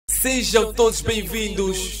Sejam todos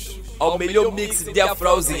bem-vindos ao melhor mix de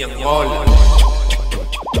Afros em Angola.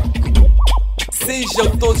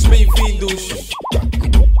 Sejam todos bem-vindos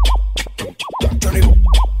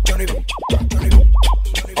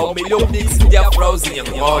ao melhor mix de Afros em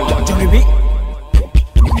Angola.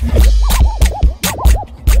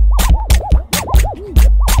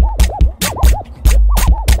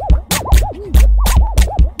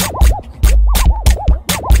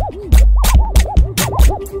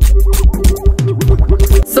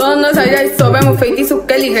 Só nós já soubemos o feitiço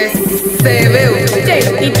que ele recebeu.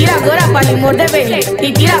 E tira agora para lhe morder bem.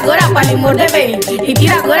 E tira agora para lhe morder bem. E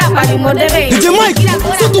tira agora para lhe morder bem. DJ Mike,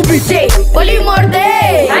 solta o beat. Vou lhe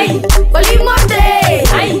morder. Ai, vou lhe morder.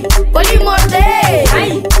 Ai, vou lhe morder.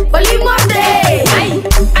 Ai, vou lhe morder. Ai,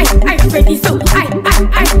 ai, ai, feitiço. Ai, ai,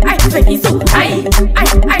 ai, ai, feitiço. Ai, ai,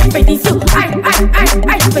 ai, feitiço. Ai, ai, ai,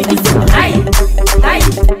 ai, feitiço. Ai, ai,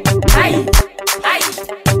 ai, ai,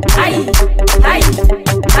 ai, ai.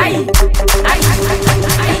 Ai, ai,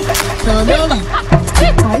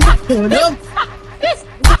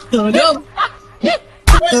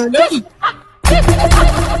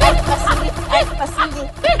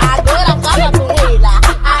 agora acaba com ela,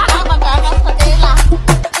 acaba com a raça dela.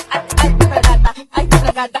 Ai, pregada,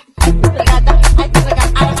 pregada, ai,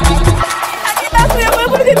 pregada. Aqui tá frio,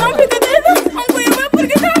 porque não fica dentro. Não fui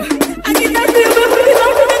porque tá. Aqui tá frio, porque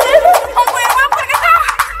não fica dentro. Não fui porque tá.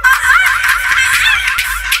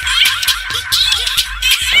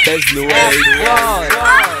 There's no way.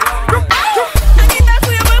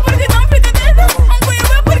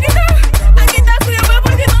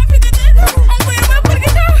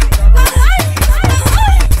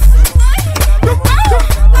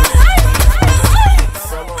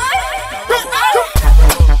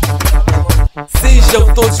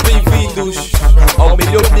 Sejam todos bem-vindos ao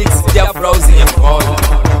melhor mix de Afros em Angola.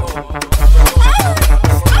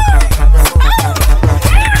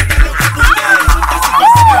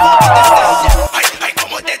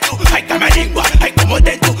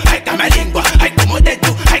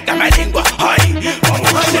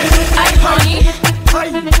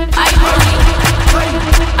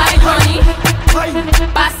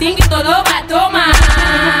 passinho que todo vai tomar.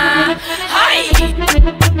 Ai!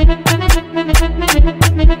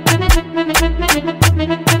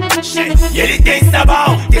 E ele tem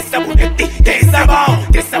sabão, tem sabonete, tem sabão,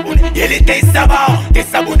 tem sabonete. E ele tem sabão, tem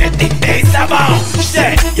sabonete, tem sabão.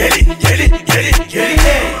 E ele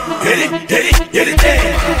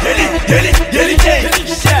tem.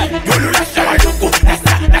 Eu não nasço maluco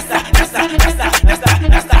nessa.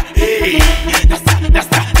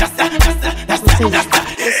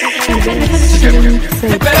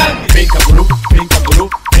 Vem canguru, vem canguru,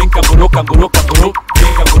 vem canguru, canguru, canguru,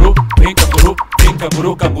 vem canguru, vem canguru, vem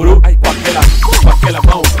canguru, canguru. Ai, com aquela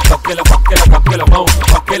mão, com aquela mão, com aquela mão,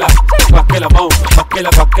 com aquela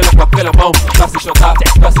mão. Pra se chotar, mano,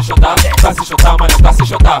 pra se chotar,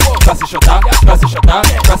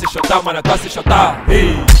 mano, pra se chotar.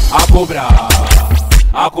 Ei, a cobra,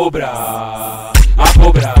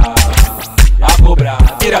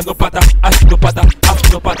 tira no pata, no pata,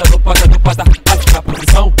 na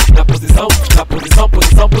posição.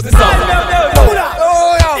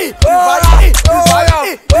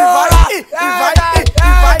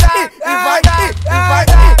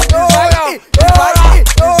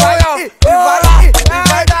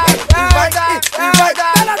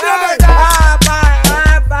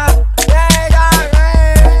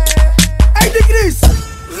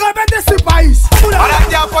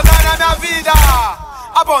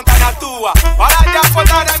 Aponta na tua, para de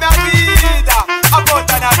apontar na minha vida.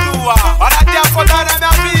 Aponta na tua, para de apontar na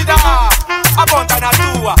minha vida. Aponta na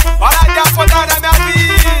tua, para de apontar na minha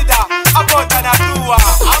vida. Aponta na tua,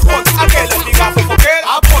 aponta aquela amiga fofoqueira.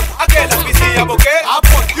 Aponta aquela vizinha boqueira.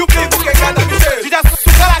 Aponta e o primo que canta me cheira. Já se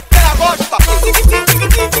cara que ela gosta.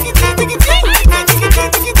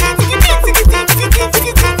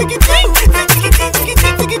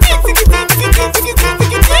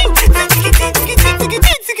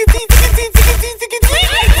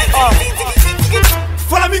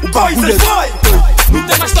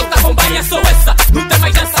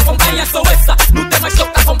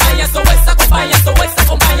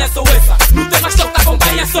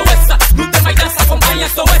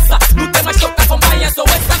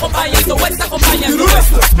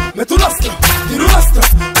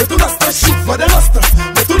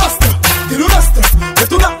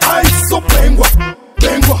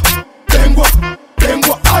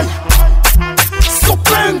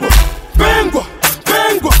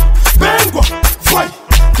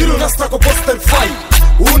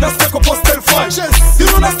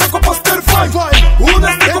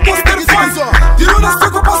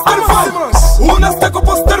 posso ter vai. O Nasce que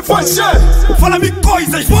posso ter vai. Fala-me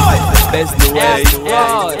coisas, vai.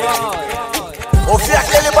 Ouvi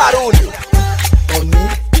aquele barulho. Tony,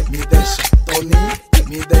 me deixa, Tony,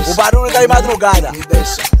 me deixa. O barulho da madrugada. Me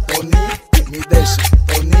deixa, Tony, me deixa,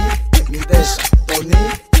 Tony, me deixa, Tony,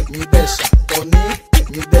 me deixa, Tony,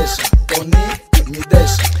 me deixa, Tony, me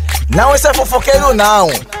deixa. Não, esse é fofoqueiro não.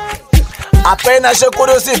 Apenas de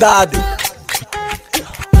curiosidade.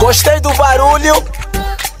 Gostei do barulho.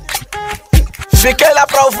 Fiquei lá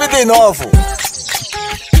pra ouvir de novo.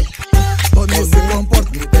 Tony, se comporta,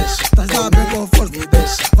 me deixa. Estás lá bem conforto, me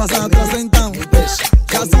deixa. Vas atrás então, me deixa.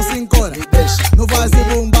 Já são 5 horas, me deixa. Não vai se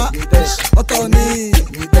bombar, me deixa. Oh Tony,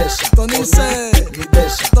 me deixa. Tony C, me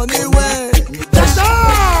deixa. Tony Ué, me deixa.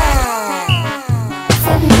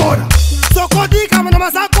 Vamos embora. Socodica, mano,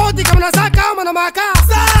 mas sacodica, mano, saca, mano, maca.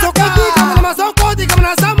 Socodica, mano, mas socodica,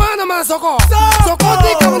 mano, samana, mano, soco.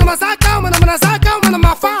 Socodica, mano, mas saca, mano, saca, mano,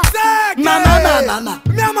 mafá. Mama,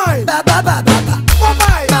 minha mãe. baba,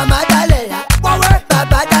 Papai. mama galera, Ué.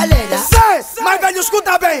 baba galera. Mas velho,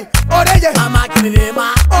 escuta bem. Orelha. Mama que me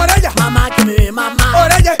mama, Orelha. mama que me mama.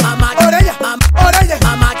 Orelha. Mama, Orelha. orelha,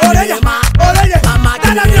 mama que Orelha. me mama. Orelha. Mama que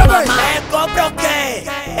Tá na me minha mama. mãe. É compra o quê?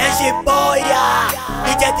 É jiboia.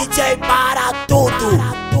 DJ para tudo.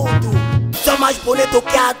 Sou mais bonito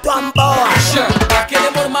que a tua amboa. Aquele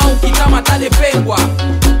meu irmão que tá matando de pengua.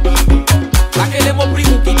 Aquele meu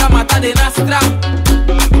primo que tá matando de nastra.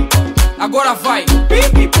 Agora vai.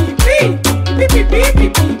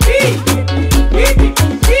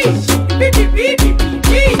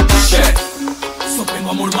 Sou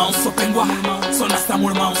pengua, meu irmão, sou pengua. Sou nastra, meu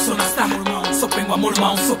irmão, sou nastra. Sou pengua, meu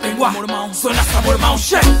irmão, sou pengua. Sou nastra, meu irmão,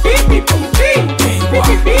 che. Pengua.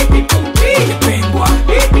 Pengua. Pengua.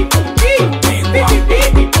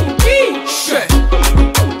 Che.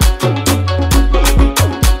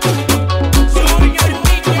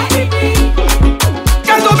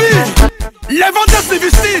 Quer dormir? Levanta esse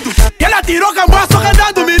vestido. E ela tirou cambaço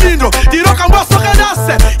rendendo menino. Tirou cambaço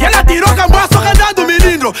renasce. E ela tirou cambaço rendendo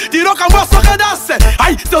menino. Tirou cambaço renasce.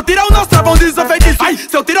 Ai, se eu tirar o nosso vão dizer feitiço. Ai,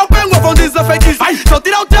 se eu tirar o pengua vão dizer feitiço. Ai, se eu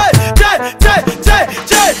tirar o tchê.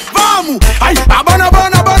 Vamos. Ai, abana,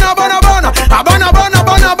 abana, abana, abana, abana. Abana, abana,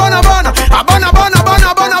 abana, abana, abana. Abana, abana, abana,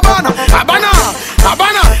 abana, abana. Abana,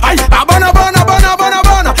 abana. Ai, abana, abana, abana, abana,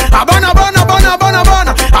 abana. Abana, abana, abana, abana,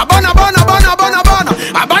 abana. Abana, abana, abana, abana, abana.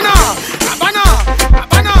 Abana, abana,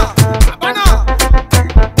 abana, abana.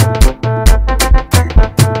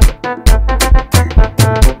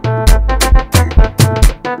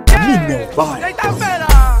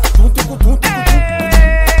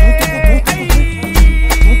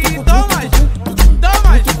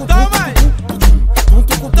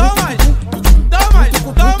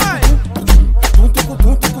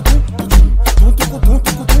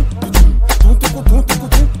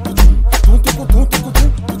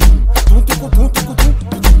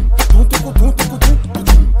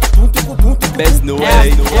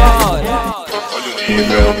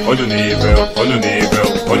 Olha o nível, olha o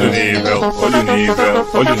nível, olha o nível, olha o nível,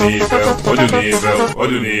 olha o nível, olha o nível,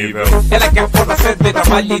 olha o nível. Ela quer força, sede de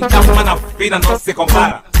trabalho, então mana fina não se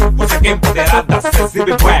compara. Você que é empoderada,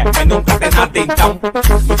 sensível, mas nunca tem nada, então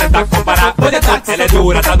você tá comparado. Pode táxi, ela é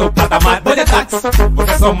dura, tá no patamar. Pode táxi,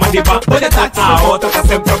 você só uma diva. Pode táxi, a outra tá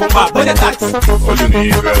sempre a bombar. Pode táxi. Olha o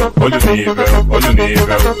nível, olha o nível, olha o nível.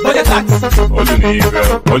 Pode táxi, olha o nível,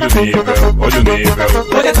 olha o nível, olha o nível.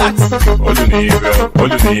 pode táxi, olha o nível,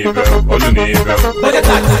 olha o nível, olha o nível. pode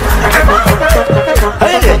táxi.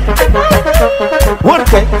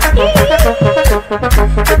 Work.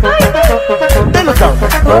 Tem noção?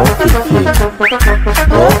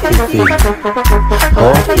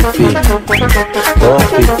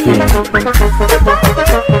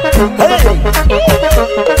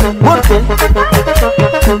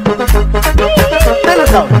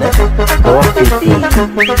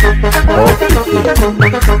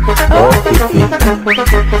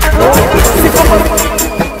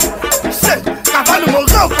 Cavalo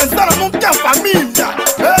morreu, pensaram não tinha família.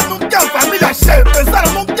 Não tinha família cheia,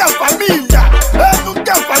 pensaram não tinha família. Não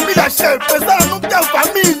tinha família cheia, pensaram não tinha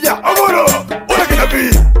família. Agora, olha que navi,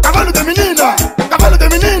 cavalo de menina, cavalo de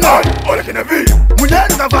menina. Olha que navi, mulher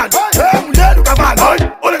do cavalo, mulher do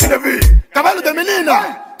cavalo. Olha que navi, cavalo de menina,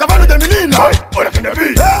 cavalo de menina. Olha que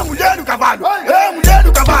navi, mulher do cavalo, mulher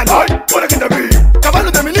do cavalo. Olha que navi,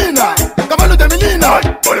 cavalo de menina, cavalo de menina.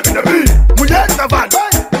 Olha que navi.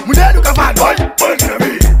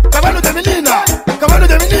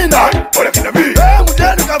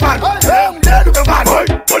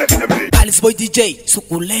 boy DJ,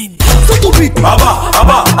 suculento. Solta o beat. Aba,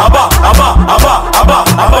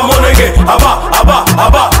 monegue. Aba,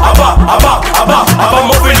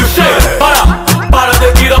 meu filho cheio. Para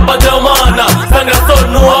de tirar pra mana. Sangra só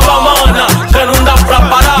no abamana. Já não dá pra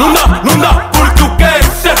parar. Não dá, porque tu queres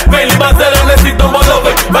ser. Vem lhe baselar nesse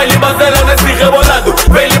tombolove. Vai lhe baselar nesse rebolado.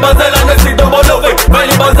 Vem lhe baselar nesse tombolove. Vai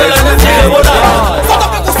lhe baselar nesse rebolado. Solta a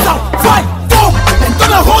percussão, vai, toma. Entrou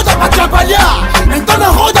na roda pra trabalhar. Entrou na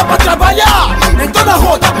roda pra trabalhar. Entrou na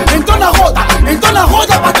roda pra trabalhar. Entrou na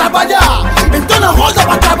roda pra trabalhar. Entrou na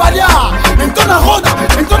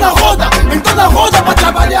roda pra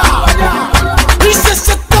trabalhar. Isso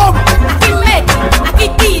se toma. Aqui mete, aqui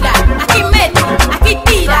tira, aqui mete, aqui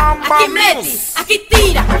tira, aqui mete, aqui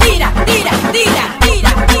tira.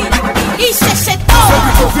 Isso se toma.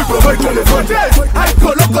 Sempre que eu vim provar que eu levante. Ai,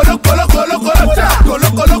 colo.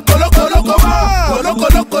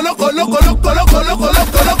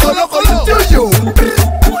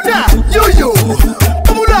 Yo.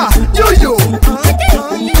 Vamos lá, yo.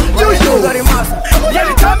 E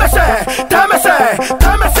ele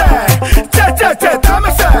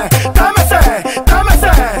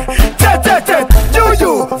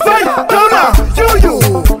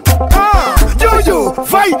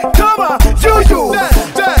vai, toma, Juju.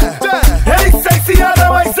 Ele licenciada,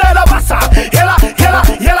 mas ela passa. Ela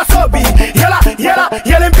sobe. E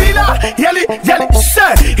ele empina. E ele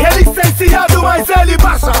licenciado, mas ele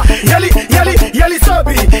passa. E ele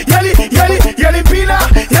sobe. E ele empina.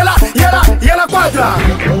 E ela quadra.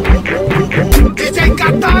 DJ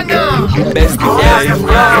Katana. Esse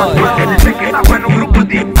que tava no grupo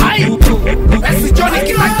de ai. Esse Johnny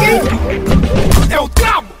que tá aqui. Eu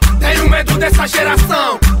tramo. Tenho medo dessa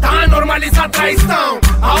geração. Tá a normalizar a traição.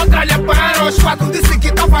 A outra lhe apanharam, os quatro disse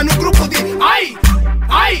que tava no grupo de ai.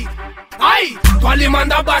 Tu ali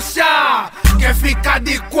manda baixar. Quer ficar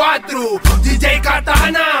de 4. DJ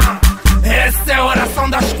Katana. Essa é a oração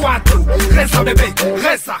das 4. Reza, bebê,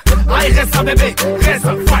 reza. Ai, reza, bebê,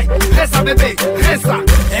 reza. Vai, reza, bebê, reza.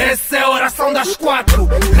 Essa é a oração das 4.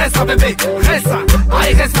 Reza, bebê, reza.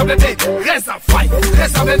 Ai, reza, bebê, reza. Vai,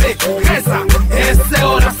 reza, bebê, reza. Essa é a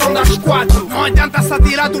oração das 4. Não adianta se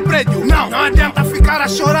atirar do prédio. Não adianta ficar a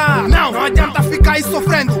chorar. Não adianta ficar aí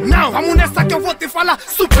sofrendo. Não, vamos nessa que eu vou te falar.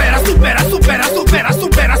 Supera.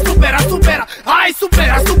 Ai,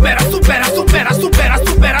 supera.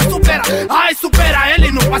 Ai, supera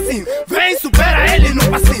ele no passinho. Vem, supera ele no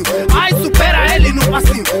passinho. Ai, supera ele no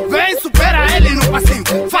passinho. Vem, supera ele no passinho.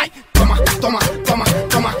 Vai, toma. Vai,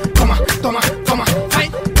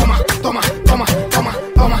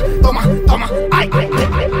 toma. Ai.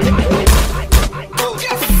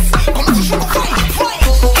 Como se chama?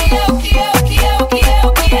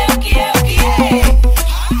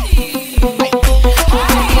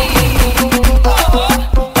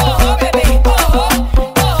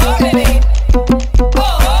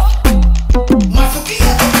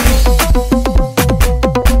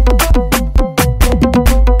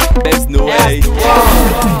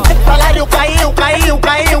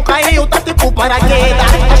 Caiu, tá tipo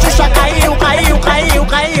paraquedas. A Xuxa caiu,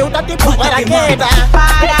 tá tipo paraquedas.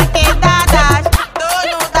 Paraquedadas,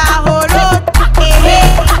 dono da rolô.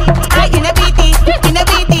 Ai, inebite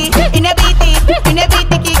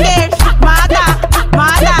que queres. Mata,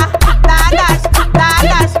 dadas.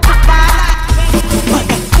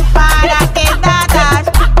 Paraquedadas,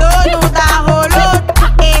 dono da rolô.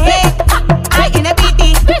 Ai, inebite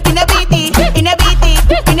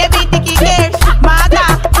que queres. Mata,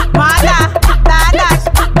 dadas.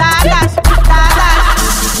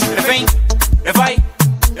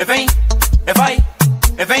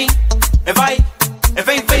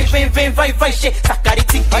 Vai,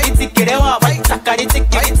 sacarete, querema, vai, sacarete,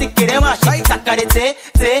 querema, sacarete,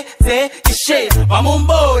 che, vamos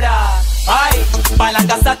embora. Ai,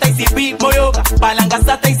 palangasata e zipi, moyoga,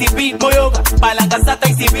 palangasata e zipi, moyoga, palangasata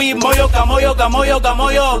e zipi, moyoga.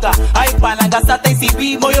 Ai, palangasata e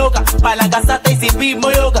zipi, moyoga, palangasata e zipi,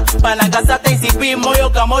 moyoga, palangasata e zipi,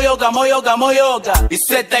 moyoga.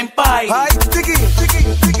 Isso é em pai. Ai, tiki.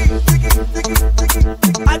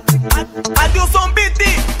 Adilson BT.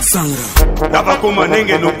 Sangra. Tava com uma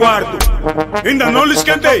nengue no quarto, ainda não lhe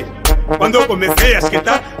esquentei. Quando eu comecei a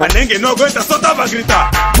esquentar, a nengue não aguenta, só tava a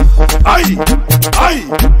gritar. Ai.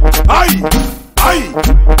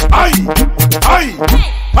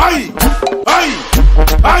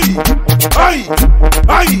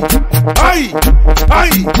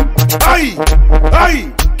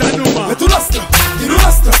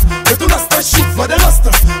 Tu nastra, chuva de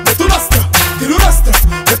nastra.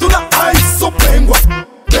 Tu nastra, ai, sou pengua,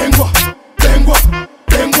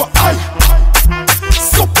 ai.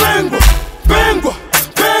 Sou pengua.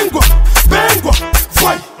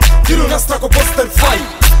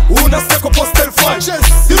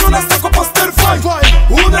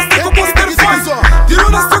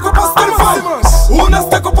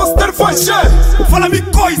 fala-me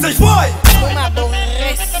coisas, vai! Uma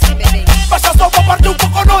aborrece, bebê. Basta só pra partir o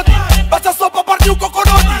coconut. Basta só pra partir o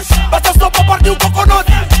coconut. Basta só pra partir o coconut.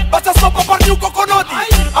 Basta só pra partir o coconut.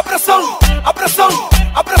 A pressão, a pressão,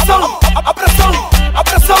 a pressão, a pressão, a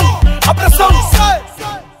pressão, a pressão.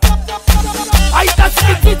 Aí tá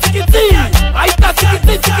tiquitim, tiquitim. Aí tá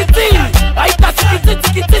tiquitim, tiquitim. Aí tá tiquitim,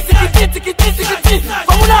 tiquitim, tiquitim, tiquitim, tiquitim.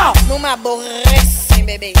 Vamos lá! Numa aborrece,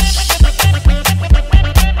 bebê.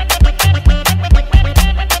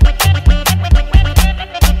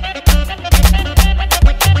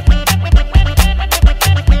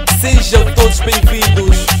 Sejam todos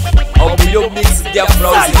bem-vindos ao melhor mix de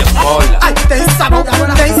Afro em Angola. Ai, tem sabão,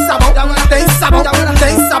 tem sabão, tem sabão,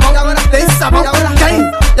 tem sabão, tem sabão, tem.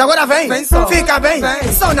 E agora vem, fica bem.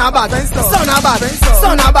 Só na base, só na base,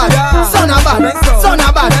 só na base, só na base, só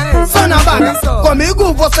na base, só na base.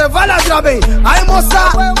 Comigo você vai ladrar bem. Ai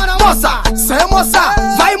moça, moça, sem moça,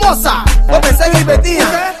 vai moça. Eu pensei em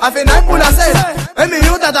Betinha, afinal por nascer é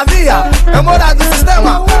miúda da via, é mora do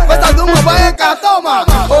sistema. Coisa do meu pai é catoma.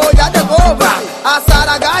 Olha de cobra, a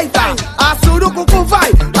saragaita, a surucucu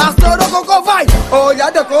vai, a sorococó vai.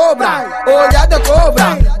 Olha de cobra,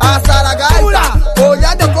 a saragaita,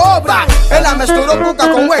 olha de cobra. Ela misturou cuca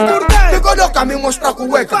com hueca, ficou louca me mostrar com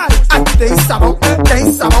hueca. Ai, tem sabão,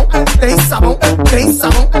 tem sabão, tem sabão, tem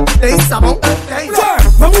sabão, tem sabão, tem.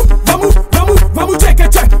 Vamos, vamos, vamos, vamos, check,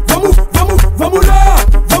 check. Vamos, vamos, vamos lá.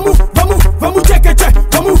 Vamos, vamos, vamos, check, check.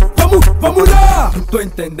 Vamos, vamos, vamos lá. Não tô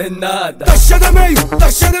entendendo nada. Tá cheio de meio,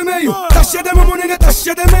 tá cheio de meio, tá cheio de meu nigga, tá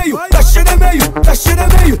cheio de meio, tá cheio de meio, tá cheio de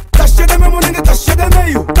meio, tá cheio de meu nigga, tá cheio de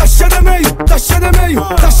meio, tá cheio de meio, tá cheio de meio,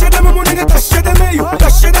 tá cheio de meu nigga, tá cheio de meio, tá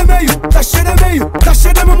cheio de meio, tá cheio de meio, tá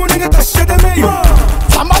cheio de meu nigga, tá cheio de meio.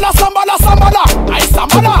 Sambala, sambala, sambala, ai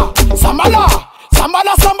sambala, sambala,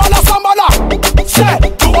 sambala, sambala, sambala. Cê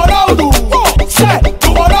do Ronaldo, cê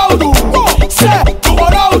do Ronaldo, cê do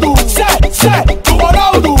Ronaldo, cê do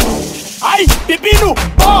Ronaldo. Ai, pepino,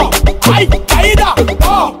 bom, ai, caída,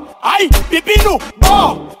 bom, ai, pepino,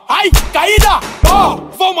 bom, ai, caída, bom.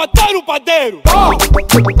 Vou matar o padeiro, bom.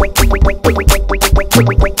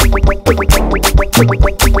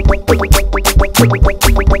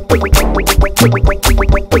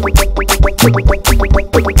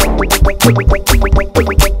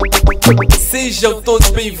 Sejam todos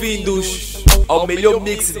bem-vindos ao melhor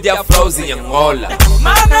mix de Afro em Angola.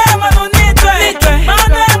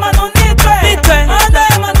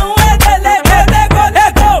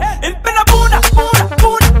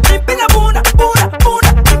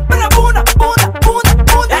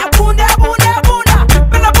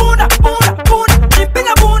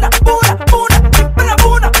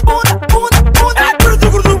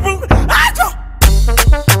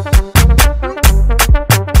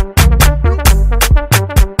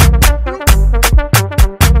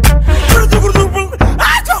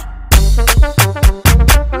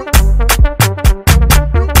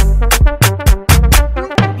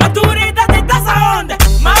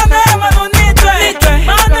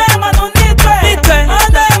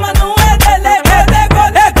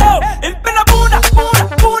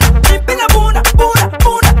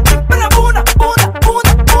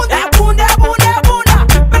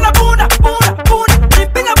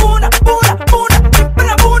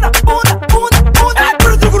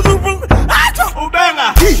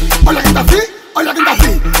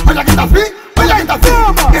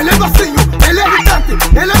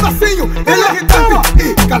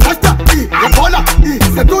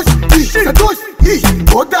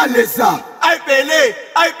 Ai Pelé,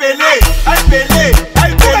 ai Pelé, ai Pelé,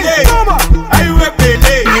 ai Pelé, ai o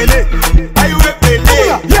Pelé, ai o Pelé.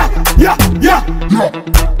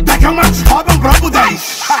 Daqui a uma descobre brabo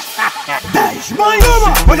 10. 10, mãe.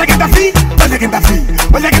 Olha quem tá fim, olha quem tá fim,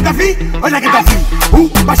 olha quem tá fim, olha quem tá fim. O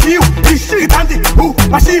baixinho, irritante, o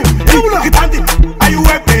baixinho, irritante. Ai o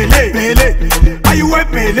Pelé, Pelé, ai o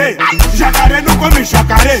Pelé. Jacaré não come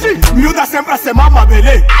jacaré, miúda sempre a ser mama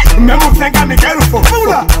belê. Mesmo sem camigueiro, fo. 3,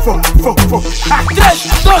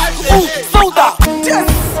 2, 1, solta! Yes!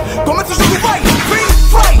 Começa o jogo, vai! Free,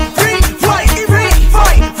 fly, free, fly, free,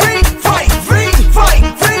 fly, free, fly, free, fly,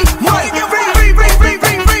 free, fly,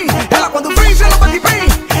 free. Ela quando vem, já não bate bem.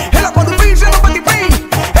 Ela quando vem, já não bate bem.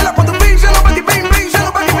 Ela quando vem, já não bate bem, já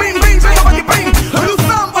não bate bem, já não bate bem. Olha o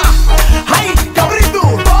samba! Ai, cabrito!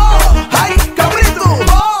 Ai, cabrito!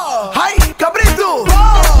 Ai, cabrito!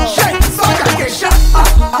 Gente, soca a queixa!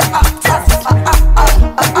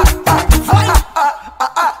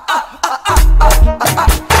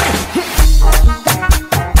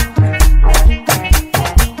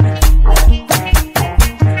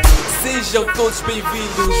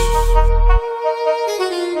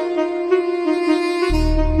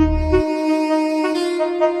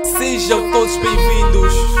 Sejam todos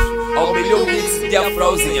bem-vindos ao melhor mix de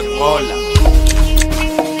Afro em Angola.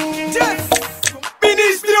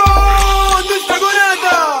 Ministro dos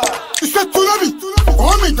Segurança! Isso é tsunami!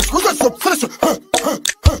 Homem das coisas sofrem!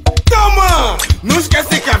 Toma! Não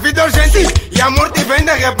esquece que a vida é urgente e a morte vem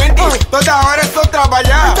de repente. Toda hora é só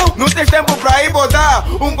trabalhar, não tens tempo pra ir botar.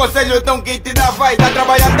 Um conselho então que te dá, vai tá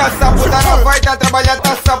trabalhar, tá saputará. Vai tá trabalhar,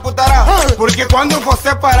 tá saputará. Porque quando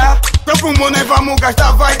você parar, teu pulmão nós vamos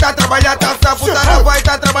gastar. Vai tá trabalhar, tá saputará. Vai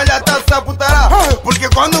tá trabalhar, tá saputará. Porque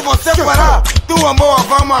quando você parar, tua boa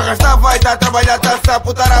vamos arrastar. Vai tá trabalhar, tá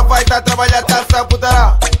saputará. Vai tá trabalhar, tá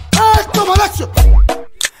saputará. Toma lá!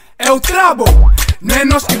 É o trabo, não é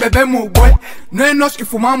nós que bebemos bué, não é nós que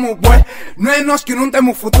fumamos bué, não é nós que não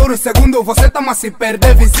temos futuro. Segundo você tamo a se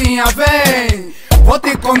perder, vizinha, vem, vou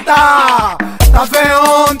te contar. Tá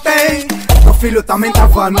vendo ontem? Teu filho também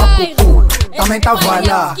tava no apupu, também tava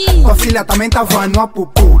lá. Tua filha também tava no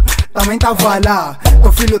apupu, também tava lá.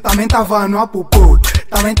 Teu filho também tava no apupu,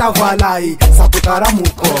 também tava lá. E saputaramu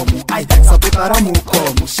como, ai, saputaramu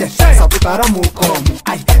como, chefe, saputaramu como,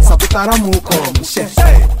 ai, saputaramu como, chefe.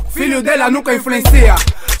 Filho dela nunca influencia,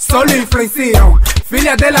 só lhe influenciam.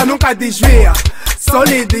 Filha dela nunca desvia, só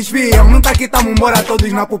lhe desviam. Não tá aqui, tamo embora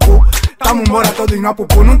todos na pupu. Tamo embora todos na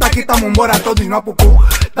pupu. Não tá aqui, tamo embora todos na pupu.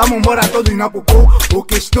 Tamo embora todos na pupu. O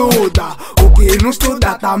que estuda, o que não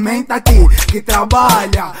estuda também tá aqui. Que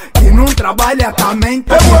trabalha, que não trabalha também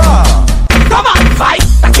tá aqui. Toma, vai,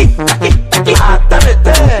 tá aqui, tá aqui, tá aqui. Ata meter,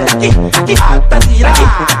 tá aqui, tá aqui. Ata tirar,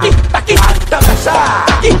 tá aqui, tá aqui. Ata baixar,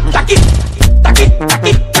 tá aqui, tá aqui. Tá aqui, tá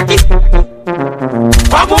aqui, tá aqui.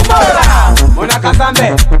 Vamos embora! Mona Casambe,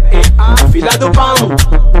 filha do pão.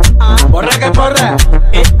 Porra que porra,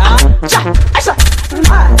 tchá, acha.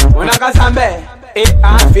 Mona Casambe,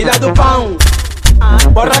 filha do pão.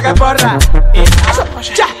 Porra que porra,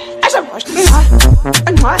 tchá, acha.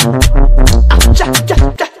 Tchá, tchá,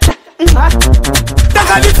 tchá.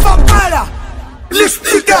 Taca ali para! Lhe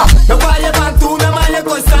explica! Meu pai é bantu, minha mãe é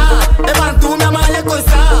coisa. É bantu, minha mãe é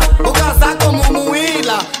coisa. Vou casar como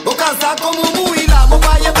Muila, vou casar como Muila. Meu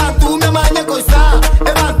pai é bantu, minha mãe é coisa.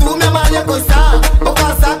 É bantu, minha mãe é coisa. Vou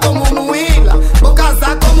casar como Muila, vou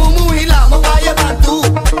casar como Muila. Meu pai é bantu,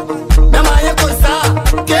 minha mãe é coisa.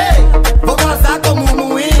 Que? Vou casar como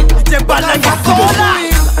Muila. Tem balanga fora.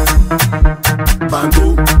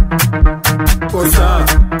 Bantu, coisa.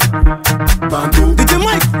 Bantu, DJ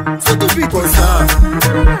Mike, solta o beat, coisa.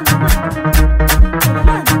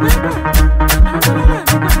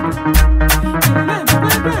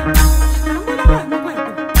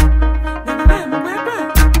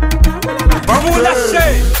 Vamos lá,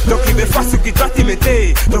 cheio! Tô que bem fácil que tu te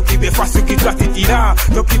meter, tô que bem fácil que tu te tirar,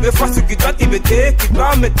 tô que bem fácil que tu te meter, que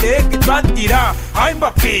tu meter, que tu tirar. Ai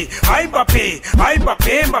Mbappé, ai Mbappé, ai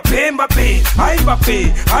Mbappé, Mbappé, Mbappé, ai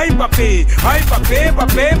Mbappé, ai Mbappé, ai Mbappé,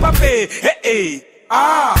 Mbappé, Mbappé. Hey,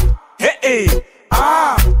 ah, hey,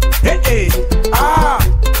 ah, hey, ah,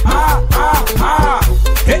 ah, ah, ah,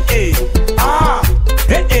 hey, ah,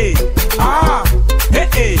 hey, ah,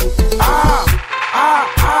 hey, ah, ah,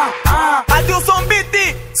 ah, ah. Adilson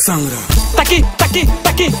Beat. Sangra. Tá aqui, tá aqui, tá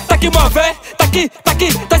aqui, tá aqui uma vez. Tá aqui,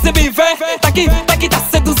 tá se me ver. Tá aqui, tá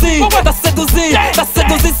seduzir. Tá seduzir, tá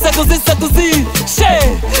seduzir, seduzir, seduzir.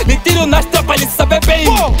 Che, me tiro nas tropas, ele sabe bem.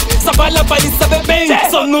 Sabala pra ele saber bem.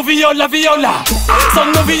 Só no viola, viola. Só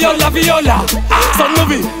no viola, viola. Só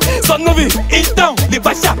no vi. Então, lhe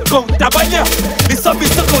baixa com trabalho. Lhe sobe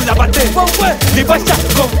só com la bater. Lhe baixa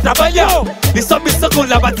com trabalho. Lhe sobe só com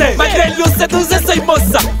la bater. Magrelo seduz essa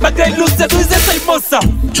moça. Magrelo seduz essa moça.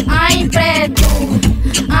 Ai preto,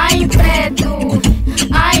 ai preto,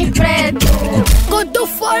 ai preto. Quando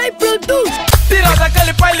for e produz. Tira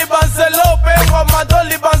daquele pai, ele banzelou. Pega o amador,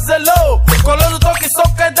 ele banzelou. Colou no toque, só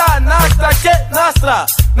queda. Nastra, che, nastra.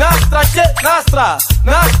 Nastra, che, nastra.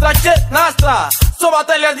 Nastra, che, nastra. Sou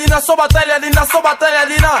batalhadina, sou batalhadina, sou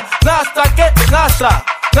batalhadina. Nastra, que, nastra.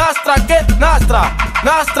 Nastra, que, nastra.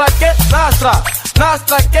 Nastra, que, nastra.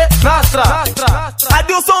 Nastra, que, nastra.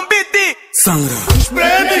 Adilson Beat. Sangra.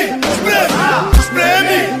 Espreme, espreme,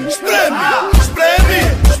 espreme, espreme,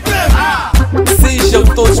 espreme. Sejam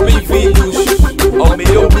todos bem-vindos ao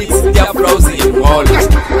melhor mix de Afro em Angola.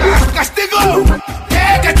 Castigo!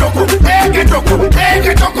 É que choco, muito que choco. É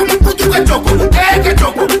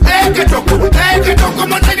que choco,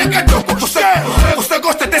 manteiga que choco. Você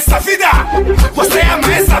gosta dessa vida? Você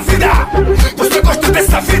ama essa vida? Você gosta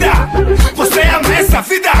dessa vida? Você ama essa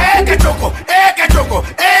vida? É que choco,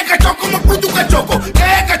 muito que choco.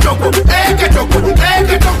 É que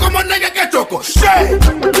choco, manteiga que choco.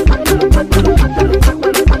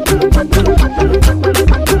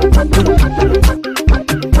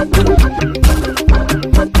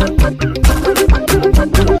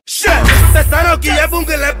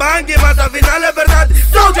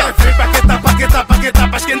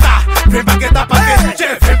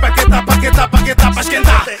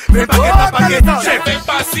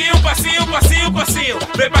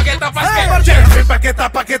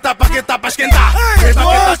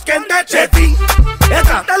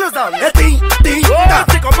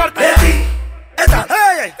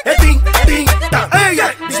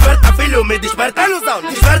 filho, me desperta, ilusão.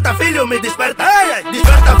 Desperta, filho, me desperta.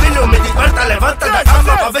 Desperta, filho, me desperta. Levanta da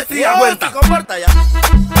cama pra ver se aguenta. Comporta já.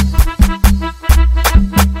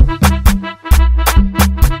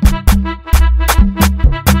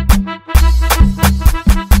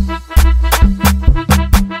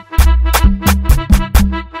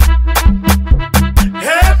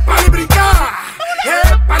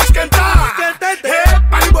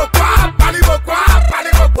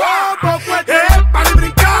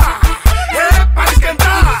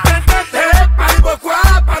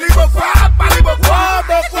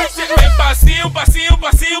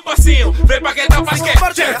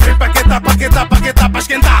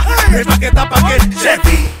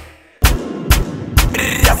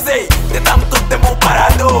 Já sei, de tanto tempo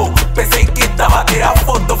parado, pensei que tava a tirar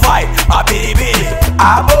foto, vai. A biribiri,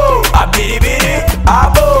 abo, a biribiri,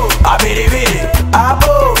 abo, a biribiri,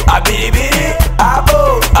 abo, a biribiri,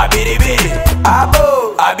 abo, a biribiri,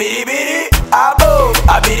 abo, a biribiri, abo,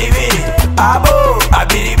 a biribiri, abo, a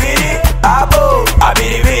biribiri, abo, a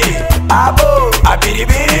biribiri, abo, a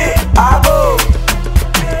biribiri, abo.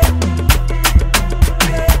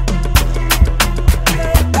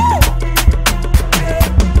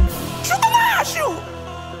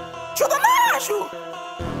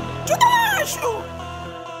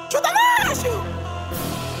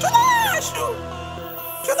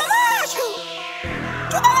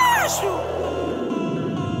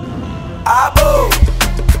 Abo.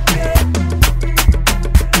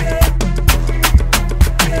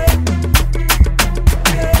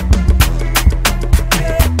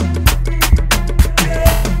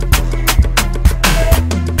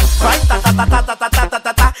 Vai ta ta ta ta ta ta ta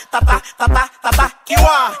ta ta ta ta.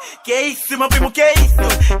 Que isso, meu primo, que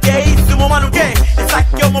isso? Que isso, meu mano, que? Esse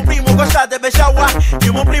aqui é o meu primo, gosta de beijar o ar. E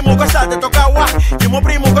o meu primo gosta de tocar o ar. E o meu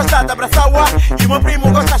primo gosta de abraçar o ar. E o meu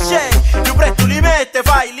primo gosta cheio. E o preto lhe mete,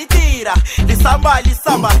 vai, lhe tira. Lhe samba.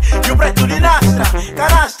 E o preto lhe nastra,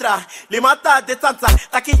 canastra. Lhe mata de tança.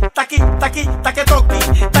 Taki, taki, taki, taki, toque.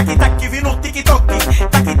 Taki, taki, vi no TikTok.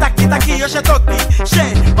 Taki, taki, taki, hoje é toque.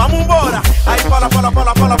 Cheio, vamos embora. Aí pola, pola,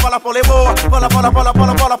 pola, pola, pola, pola, boa. Pola, pola, pola,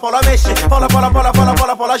 pola, pola, pola, mexe. Pola, pola, pola, pola,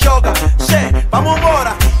 pola, pola, joga. Cheio, vamos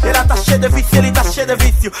embora. Ela tá cheia de vício, ele tá cheio de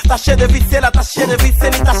vício. Tá cheia de vício, ela tá cheia de vício.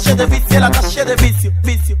 Ele tá cheio de vício, ela tá cheia de vício.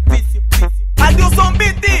 Vício, vício, vício. Adilson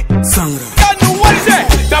Biti. Sangra. Tá no olho,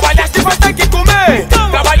 trabalhaste, vai ter que comer.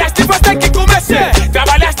 Trabalhaste, vai ter que comer.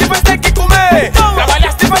 Trabalhaste, vai ter que comer.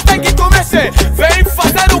 Trabalhaste, vai ter que comer. Vem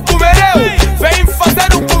fazer o comereu. Vem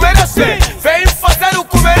fazer o comereu. Vem fazer o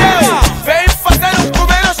comereu. Vem fazer o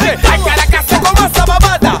comereu. Ai, caracaça, como essa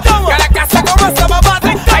babada. Caracaça, como essa babada.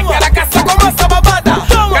 Ai, caracaça, como essa babada.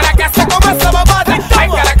 Caracaça, como essa babada. Ai,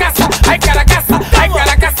 caracaça, ai, caracaça. Ai,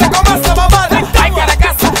 caracaça, como essa babada. Ai,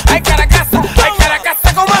 caracaça, ai, caracaça. Ai,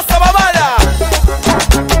 caracaça, como essa babada.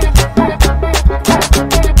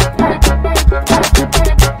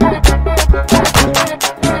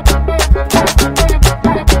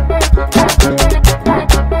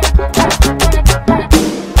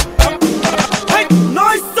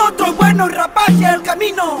 Nosotros buenos rapaces el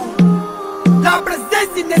camino. La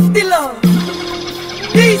presencia en estilo.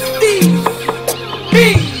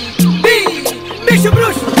 Bicho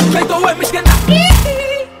bruxo. Feito é me esquentar.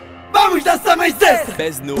 Vamos dançar mais essa.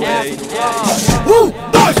 2, 3,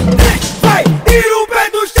 vai. Tira o pé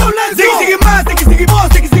do chão, let's go. Sigue mais, sigue mais.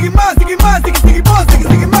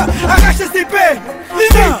 Agacha esse pé.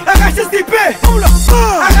 Agacha esse pé.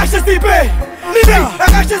 Agacha esse pé.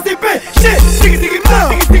 Agacha esse pé. Sigue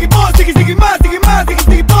mais.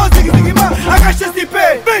 Agacha esse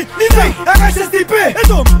pé. Vem, agacha esse pé.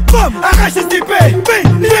 Então, vamos. Agacha esse pé. Vem,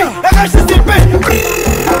 agacha esse pé.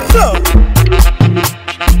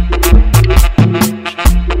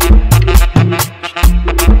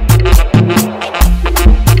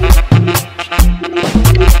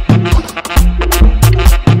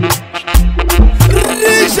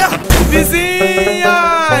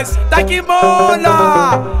 Vizinhas, tá que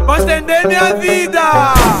mola. Vou estender minha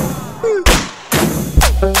vida.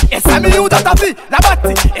 Essa miúda tá vi, la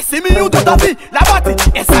bate. Esse miúdo tá vi, la bate.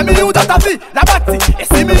 Essa miúda tá vi, la bate.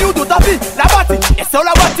 Esse miúdo tá vi, la bate. Esse é o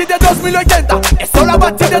la bate de 2080. Esse é o la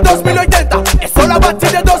bate de 2080. Esse é o la bate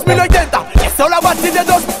de 2080. Esse é o la bate de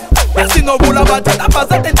 2080. Esse novo la bate tá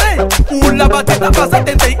fazendo tentei. O la bate tá fazendo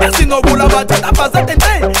tentei. Esse novo la bate tá fazendo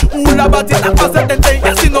tentei. O la bate tá fazendo tentei.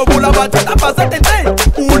 Esse novo la bate tá fazendo tentei.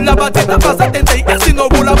 O la bate tá fazendo tentei. Esse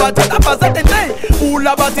novo la bate tá fazendo tentei. O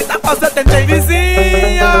la bate tá fazendo tentei.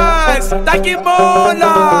 Vizinhas, tá que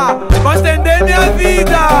mola. Vou estender minha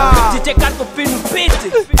vida. DJ Carco Pino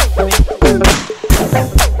Pete.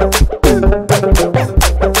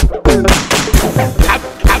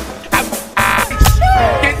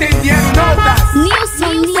 Quem tem dinheiro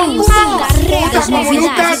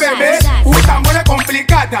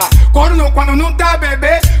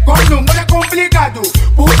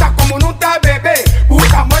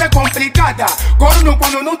pegada. Corno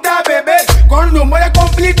quando não tá beber, corno mó é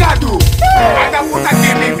complicado. Ai da puta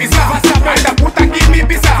que me pisar, ai da puta que me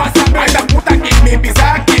pisar, ai da puta que me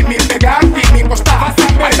pisar, que me pegar, que me encostar.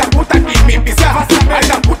 Ai da puta que me pisar, ai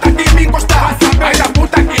da puta que me encostar. Ai da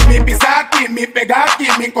puta que me pisar, que me pegar,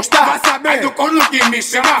 que me encostar. Ai do corno que me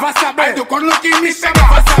chama, ai do corno que me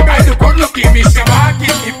chama, ai do corno que me chama,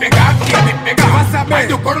 que me pegar, que me pegar. Ai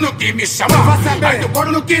do corno que me chama, ai do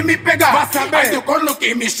corno que me pegar, ai do corno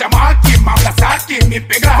que me chama, que me abraçar, que me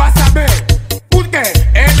pegar. Vai saber por quê?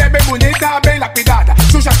 Ela é bem bonita, bem lapidada,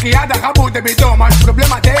 suja criada, rabo de bidão. Mas o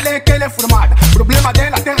problema dele é que ele é formada. O problema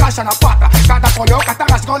dela tem racha na pata. Cada coloca tá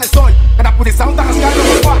rasgando o sol, cada posição tá rasgando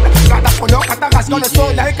a pata. Cada coloca tá rasgando o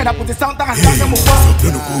sol, daí cada posição tá rasgando a pata.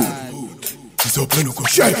 Sopra no cu,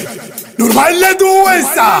 normal é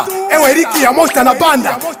doença. É o Eric e a mostra na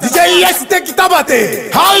banda. DJ S tem que tá bater.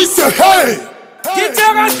 Ai, seu rei. Que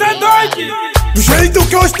tá doido? Do jeito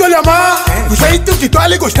que eu estou lhe amar, do jeito que tu a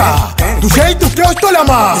lhe gostar, do jeito que eu estou lhe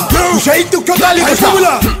amar, do jeito que eu tô a lhe gostar.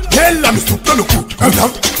 Ela me soprou no cu,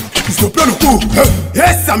 me soprou no cu.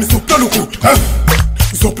 Essa me soprou no cu,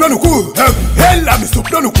 me soprou no cu. Ela me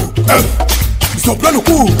soprou no cu, me soprou no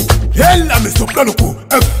cu. Ela me soprou no cu,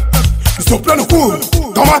 me soprou no cu.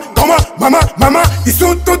 Toma, toma, mama,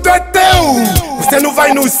 isso tudo é teu. Você não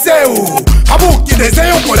vai no céu. Rabo que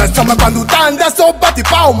desenha o coração, mas quando tá anda só bate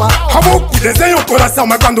palma. Rabo que desenha o coração,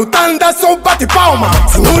 mas quando tá anda só bate palma.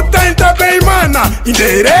 Se luta entra bem, mana,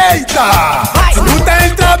 endireita. Se luta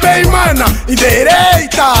entra bem, mana,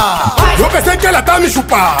 endireita. Eu pensei que ela tá me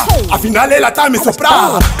chupar, afinal ela tá me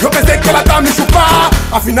soprar. Eu pensei que ela tá me chupar,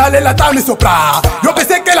 afinal ela tá me soprar. Eu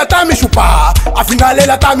pensei que ela tá me chupar, afinal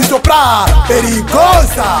ela tá me soprar.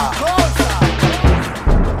 Perigosa.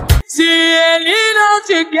 Se ele não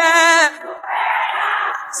te quer,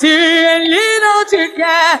 se ele não te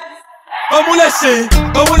quer, vamos lâcher,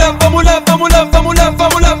 vamos lá, vamos lá, vamos lá, vamos lá,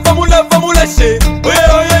 vamos lá, vamos lá, vamos lâcher. Oye,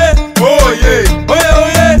 oye, oye, oye,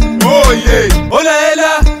 oye, oye. Olha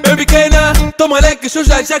ela, bem pequena, toma leque,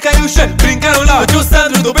 xuxa, já caiu che. Brincaram lá, o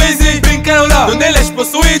Sandro do Base, brincaram lá, onde ele é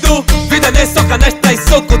possuído. Vida nem só canasta e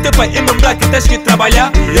soco, teu pai e mamãe que tens que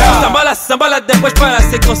trabalhar. Sambala, sambala, depois para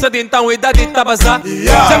se concede, então a idade tá bazar.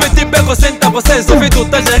 Já meti beco, senta vocês, ouvido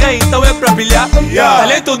tá já rei, então é pra brilhar.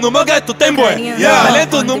 Talento no meu gueto tem boi,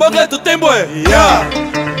 talento no meu gueto tem boi.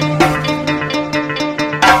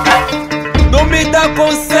 Não me dá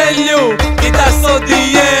conselho, me dá só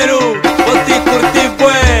dinheiro, vou te curtir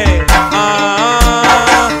bué.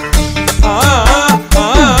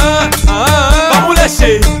 Vamos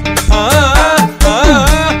lâcher,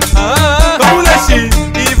 vamos lâcher.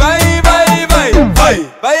 E vai, vai, vai, vai,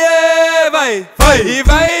 vai, vai, vai, e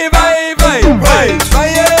vai, vai, vai, vai,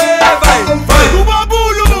 vai, vai, vai.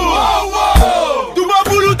 Do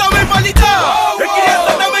babulo também pra lidar. É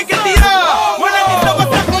criança também quer tirar. Mano, aqui só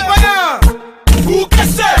você acompanhar. O que é?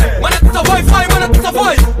 Mano, essa vai, vai, mano, essa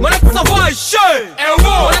vai, mano, essa vai, cheio. É o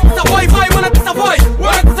gol. Mano, essa vai, vai, mano, essa vai,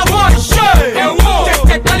 mano, essa vai, cheio. É o gol.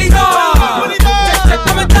 Tchê, tá ligado? Tchê,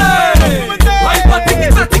 tá metendo. Ai, bate que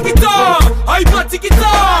tá, tiquitá. Ai, bate que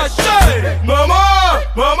tá, cheio. Mamãe,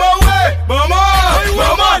 ué,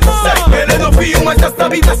 mamãe, querendo ouvir, mas já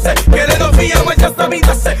sabe descer. Querendo ouvir, mas já sabe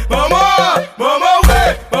descer. Mamãe, ué,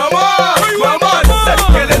 mamãe,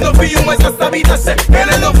 querendo ouvir, mas já sabe descer.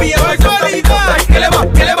 Querendo ouvir, mas já sabe descer. Que leva,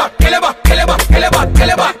 que leva, que leva, que leva, que leva, que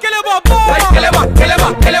leva, que leva, que leva, que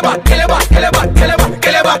leva, que leva, que leva, que leva, que leva, que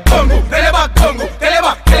leva Congo, que leva Congo, que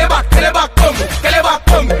leva, que leva, que leva Congo, que leva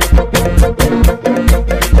Congo.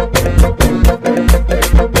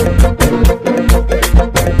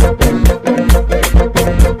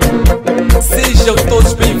 Sejam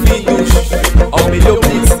todos bem-vindos ao melhor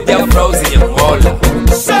mix de Afro em Angola.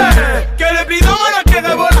 Que le pido mana que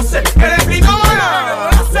de bola se, que le pido mana,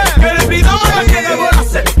 que le pido mana que de bola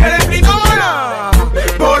se, que le pido mana.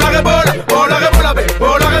 Bola que bola, bola que bola,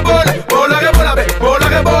 bola que bola, bola que bola, bola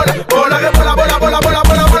que bola, bola que bola, bola, bola, bola,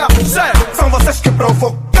 bola, bola. São vocês que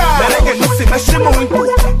provocam. Merengue não se mexe muito,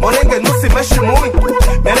 morengue não se mexe muito,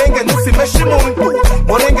 merengue não se mexe muito,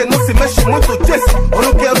 morengue não se mexe muito. Eu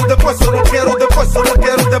não quero depois, eu não quero depois, eu não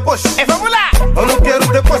quero depois. Vamos lá! Eu não quero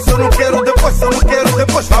depois, eu não quero depois, eu não quero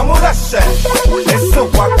depois. Vamos lá, chefe. Esse é o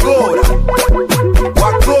agora, o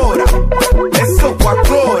agora. Esse é o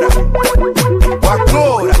agora, o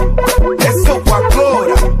agora. Esse é o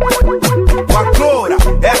agora, o agora.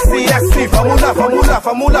 É assim, vamos lá, vamos lá,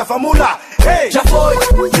 vamos lá, vamos lá. Ei, já foi,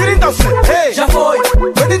 tira então, chefe. Ei, já foi,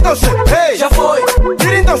 vem então, chefe. Ei, já foi,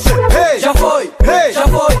 tira então, chefe. Ei, já foi, ei, já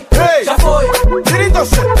foi, ei, já foi, tira então,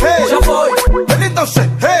 chefe. Ei, já foi, vem então, chefe.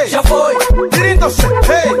 Ei, já foi, tira então,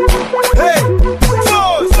 chefe. Ei, ei, foi.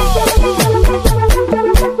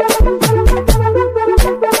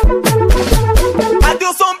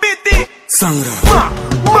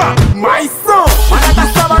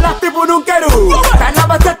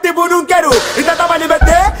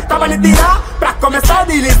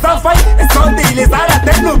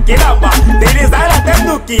 quilamba. Deslizar até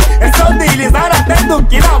no que, é só deslizar até no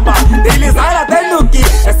quilamba. Deslizar até no que,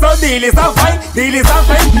 é só deslizar, vai, deslizar,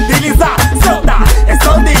 vem, deslizar, solta. É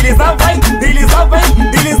só deslizar, vai, deslizar,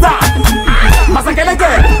 vem, deslizar. Mas aquele é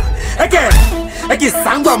que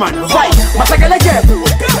sangue, mano, vai. Mas aquele é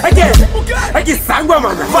que sangue,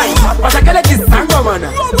 mano, vai. Mas aquele é que sangue, mano.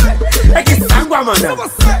 É que sangue, mano.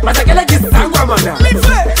 Mas aquele é que sangue, mano.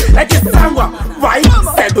 É que sangue, vai.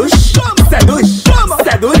 Seduz, seduz,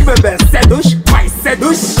 seduz, bebê, seduz, vai,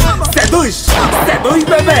 seduz, seduz, seduz,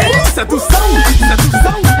 bebê. Sedução,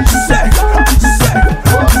 sedução,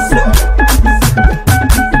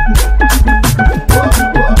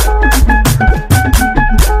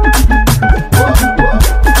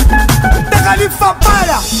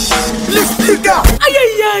 ai,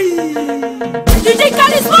 ai, ai. DJ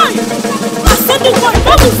Carismãe, acende o corpo,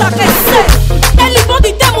 vamos aquecer. Ele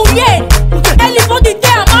pode ter mulher, ele pode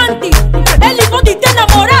ter amante, ele pode ter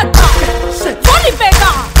namorada. Vou lhe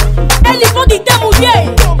pegar. Ele pode ter mulher,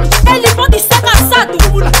 ele pode ser casado.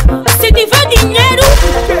 Se tiver dinheiro,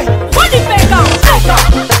 vou lhe pegar. Pega,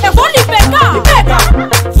 eu vou lhe pegar. Pega,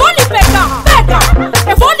 vou lhe pegar. Pega,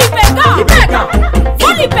 eu vou lhe pegar. Pega,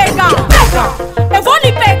 vou lhe pegar. Pega, eu vou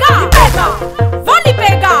lhe pegar. Pega, vou lhe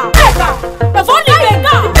pegar. Pega, eu vou lhe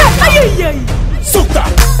pegar. Ai, ai, ai. Suca.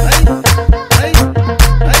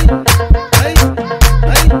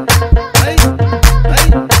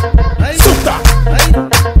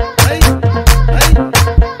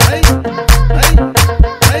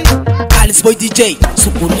 Boy DJ,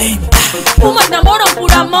 suculenta. Umas namoram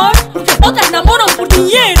por amor, outras namoram por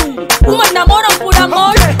dinheiro. Umas namoram por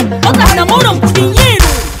amor, outras namoram por dinheiro.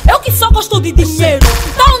 Eu que só gosto de dinheiro.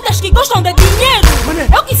 Tá onde as que gostam de dinheiro?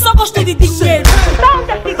 Eu que só gosto de dinheiro. Tá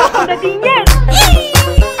onde as que gostam de dinheiro?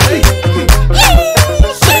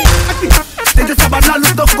 Tentei trabalhar,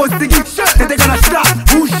 não tô conseguindo. Tentei ganhar,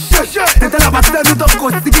 puxa. Tentei lá bater, não tô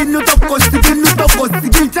conseguindo, não tô conseguindo, não tô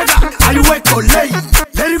conseguindo. Chega, aí eu colei.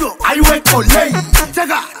 Let it go, aí eu colei.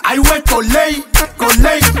 Chega, aí eu colei,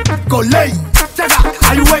 colei, colei. Chega,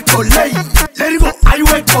 aí eu colei. Let it go, aí eu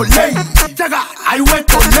colei. Chega, aí eu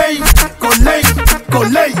colei, colei,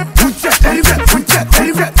 colei. Uche, let it go, uche, let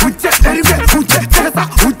it go, uche, let it go, uche. Chega essa,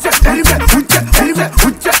 uche, let it go, uche, let it go,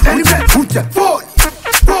 uche, let it go, uche. Foi.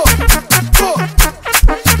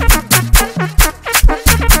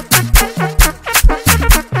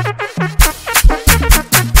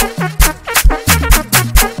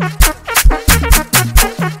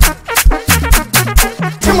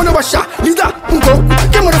 Lhe dá um pouco,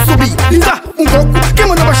 quem manda subir, lhe dá um pouco, quem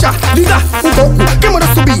manda baixar, lhe dá um pouco, quem manda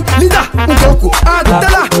subir, lhe dá um pouco, até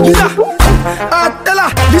lá, lhe dá, até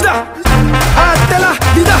lá, lhe dá, até lá,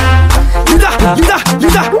 lhe dá, lhe dá, lhe dá, lhe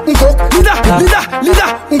dá um pouco, lhe dá, lhe dá, lhe dá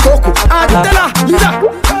um pouco, até lá, lhe dá,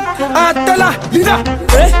 até lá, lhe dá.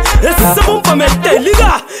 Esse é bom pra meter,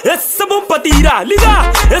 liga. Esse é bom pra tirar,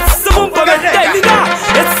 liga. Esse é bom pra meter, liga.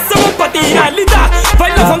 Esse é bom pra tirar, liga.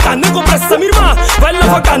 Vai levantando com pressa, minha irmã. Vai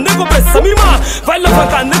levantando com pressa, minha irmã. Vai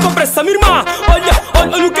levantando com pressa, minha irmã. Olha,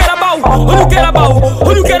 olha o que era bom, olha o que era bom,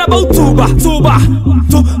 olha o que era bom. Tuba, tuba,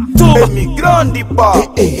 tuba. Emigrante, pá.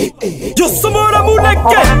 Eu sou mora, moleque.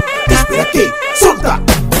 Espera aqui, solta.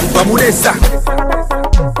 Vamos nessa.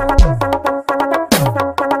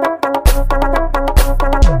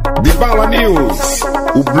 De Bala News,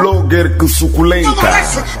 o blogger que suculenta.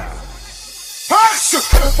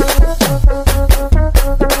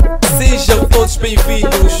 Sejam todos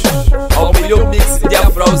bem-vindos ao melhor mix de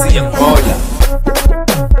Afro em Angola.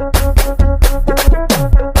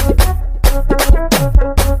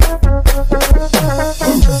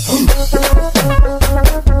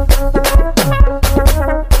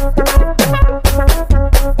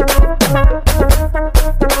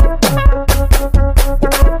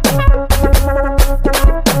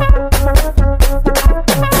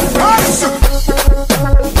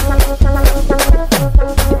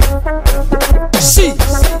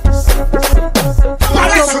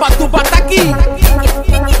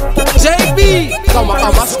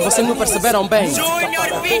 Vocês não perceberam bem?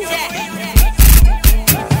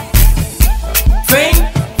 Vem,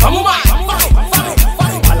 vamos mais!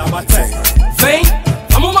 Vem,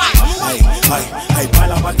 vamos mais!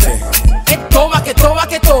 Toma, que toma,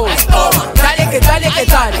 que toma! Dale, que dale, que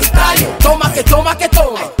dale! Toma, que toma, que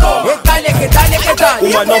toma! Dale, que dale, que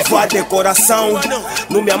dale! Uma nova decoração,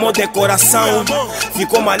 no meu amor decoração.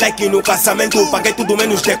 Ficou uma like no casamento, paguei tudo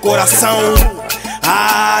menos decoração.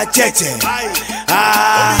 Ah, tchê,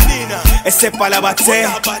 ah, esse é para bater,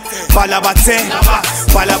 para bater,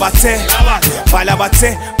 para bater, para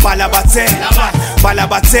bater, para bater, para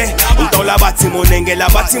bater. Então lá bate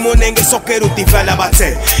monengue, só quero te ver lá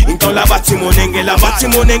bater. Então lá bate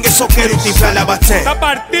monengue, só quero te ver lá bater. Tá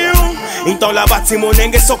partiu? Então lá bate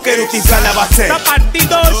monengue, só quero te ver lá bater. Tá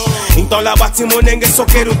partidos? Então lá bate monengue, só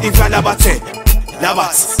quero te ver lá bater. Lá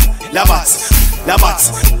bate, lá bate, lá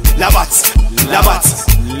bate, lá bate, lá bate,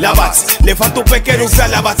 lá bate. Levanta o pé, quero ver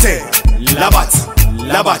lá bater. Lá bate,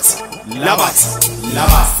 lá bate, lá bate, lá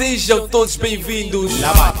bate. Sejam todos bem-vindos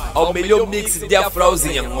ao melhor mix de Afro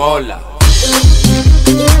em Angola.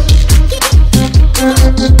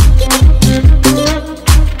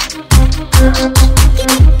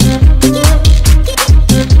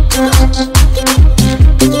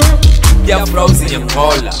 De Afro em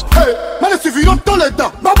Angola. Mano, se virou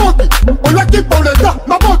toleta, mabote. Olha aqui, pauleta,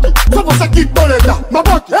 mabote. Só você aqui, toleta,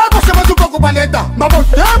 mabote. É você mais um pouco, paleta, mabote.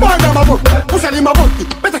 É, mano, mabote. Puxa ali, mabote.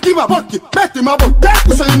 Meta aqui, mabote. Mete, mabote.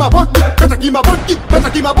 Puxa ali, mabote. Meta aqui, mabote. Meta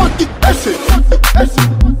aqui, mabote. Esse.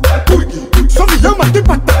 Porque só me chama aqui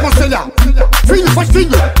pra te aconselhar. Filho faz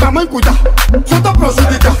filho, pra mãe cuidar. Só dá pra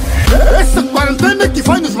prejudicar. Essa quarentena que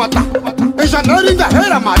vai nos matar. Em janeiro ainda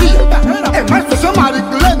era Maria. É mais que chama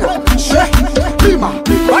Ariclênia. Prima,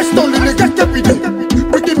 basta lhe ligar que é pedir.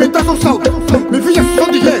 Porque me dá um saldo, me vinha só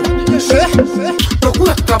dinheiro.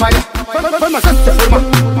 Procura trabalhar, vai mais se formar.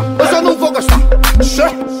 Mas eu não vou gastar.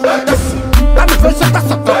 Dá-me ver se tá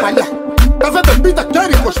se atrapalhar. Tá vendo bebida,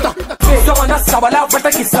 quer encostar. Só anda sabalá, vai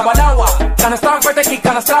aqui sabalawa. Canastrar, vai aqui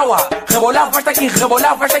canastrawa. Rebolar, vai aqui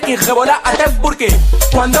rebolar, vai aqui rebolar. Até porque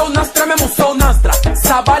quando eu nastra, mesmo sou nastra.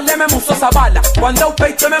 Sabala, mesmo sou sabala. Quando eu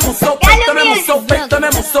peito, mesmo sou peito, mesmo sou peito,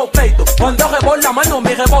 mesmo sou peito. Quando eu rebola, mano,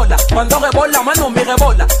 me rebola. Quando eu rebola, mano, me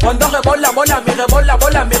rebola. Quando eu rebola, bola, me rebola,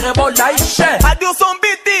 bola, me rebola. Ixi. Adilson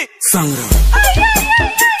Biti. Sangra.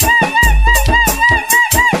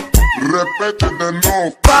 Repete de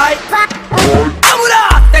novo. Vai, vamos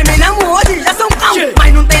lá! Terminamos hoje, já são cão.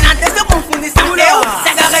 Mas não tem nada se eu confundi sem eu. Se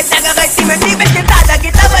agarrei, se meti, vesquetada.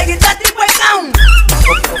 Guitarra, tripuecão.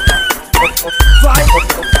 Vai.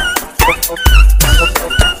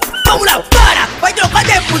 Vamos lá, para! Vai trocar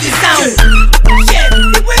de posição.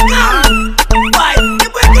 Tripuecão. Vai,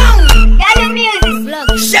 tripuecão. Galho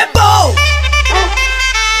Music. Chegou!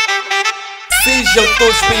 Sejam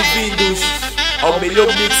todos bem-vindos ao melhor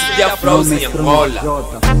mix de Afro em Angola.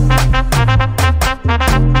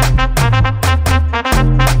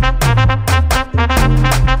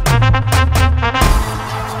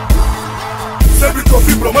 Sempre que eu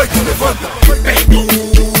vim pro meio, tu levanta. Peito,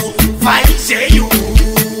 vai cheio.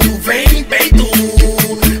 Vem peito,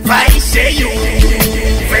 vai cheio.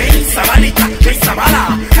 Vem sabalita, vem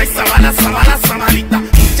sabala. Vai sabala, sabala, sabalita.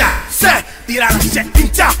 Incha, se, tira na che,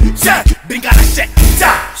 incha, se, brinca na che,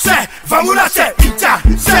 incha, se, vamos na che, incha,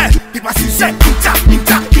 se, tipo assim, se, incha,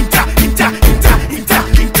 incha, incha, incha, incha, incha,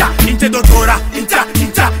 incha, incha, doutora, incha,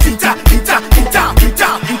 incha, incha, incha, incha, incha,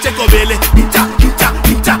 incha, cobele, incha, incha,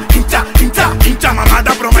 incha, incha, incha, incha,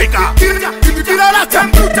 mamada promaica. Tira na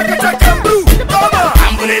chambu, tchaca chambu. Toma.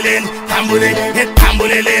 Tambulelen, tambule,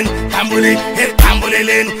 tambulelen, tambule,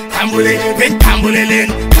 tambulelen, tambule, tambulelen,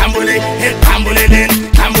 tambule, tambulelen,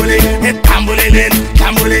 tambule, tambulelen,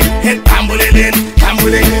 tambule, tambulelen,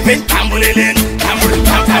 tambule, tambulelen,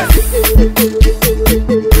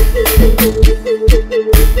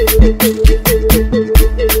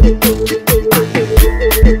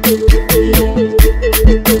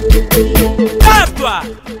 Tátua,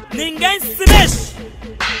 ninguém se mexe.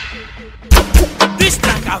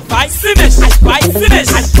 Destranca, vai se mexe, vai se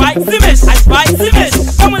mexe, vai se mexe, vai se mexe.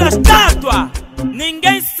 Vamos na estátua,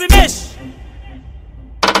 ninguém se mexe.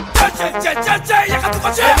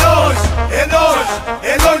 É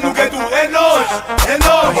nós no gueto, é nós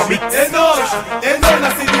na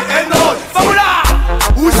city, é nós. Vamos lá!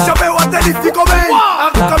 O chapéu até ele ficou bem.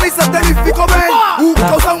 A camisa até ele ficou bem. O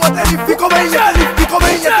calção até ele ficou bem. Até ele ficou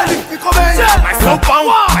bem, até ele ficou bem. Mas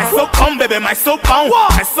sou pão, bebê, mas sou pão,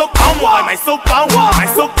 mas sou pão, morre, mas sou pão, mas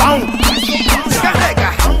sou pão.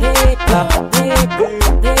 Carrega.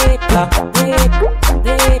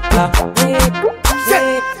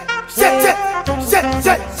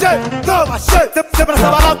 Toma, sempre pra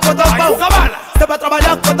trabalhar com o pão. Sempre pra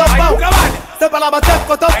trabalhar com o pão. Sempre pra bater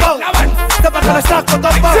com o pão. Sempre pra canastrar com o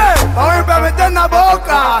pão. Põe pra meter na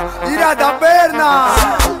boca, tira da perna.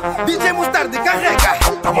 DJ Mostarda, carrega.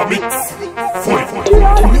 Tamo mix, foi.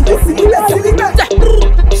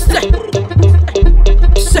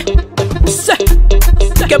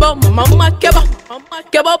 Que bom, mamãe, que bom.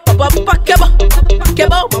 Que bom, papapá, que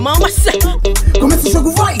bom, mamãe, Como esse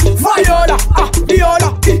jogo vai, vai. Viola,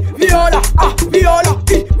 viola, viola, viola,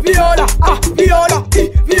 viola.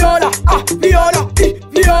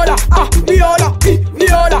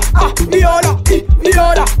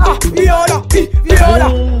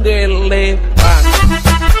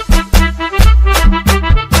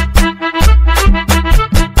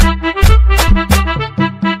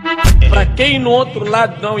 no outro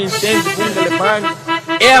lado não entende bunga alemã,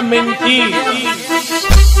 é a mentira.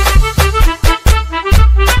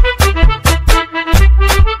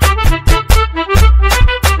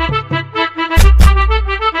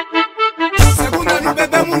 Segunda não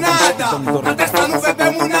bebemos nada, na terça não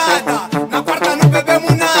bebemos nada, na quarta não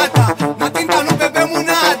bebemos nada, na quinta não bebemos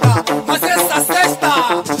nada, mas essa sexta,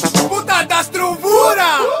 puta das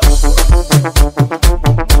trovuras!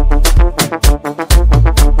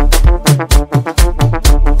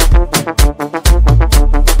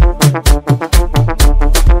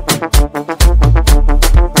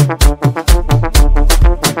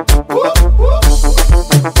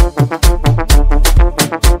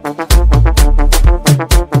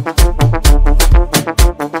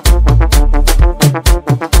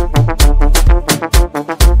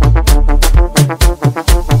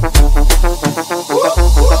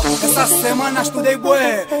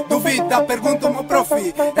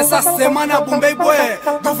 Essa semana bombei bué,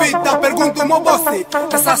 duvida, pergunto o meu boss.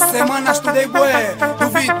 Essa semana estudei bué,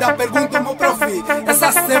 duvida, pergunto o meu prof.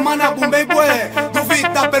 Essa semana bombei bué,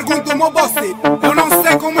 duvida, pergunto o meu boss. Eu não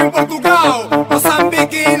sei como em Portugal,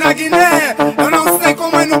 Moçambique e na Guiné.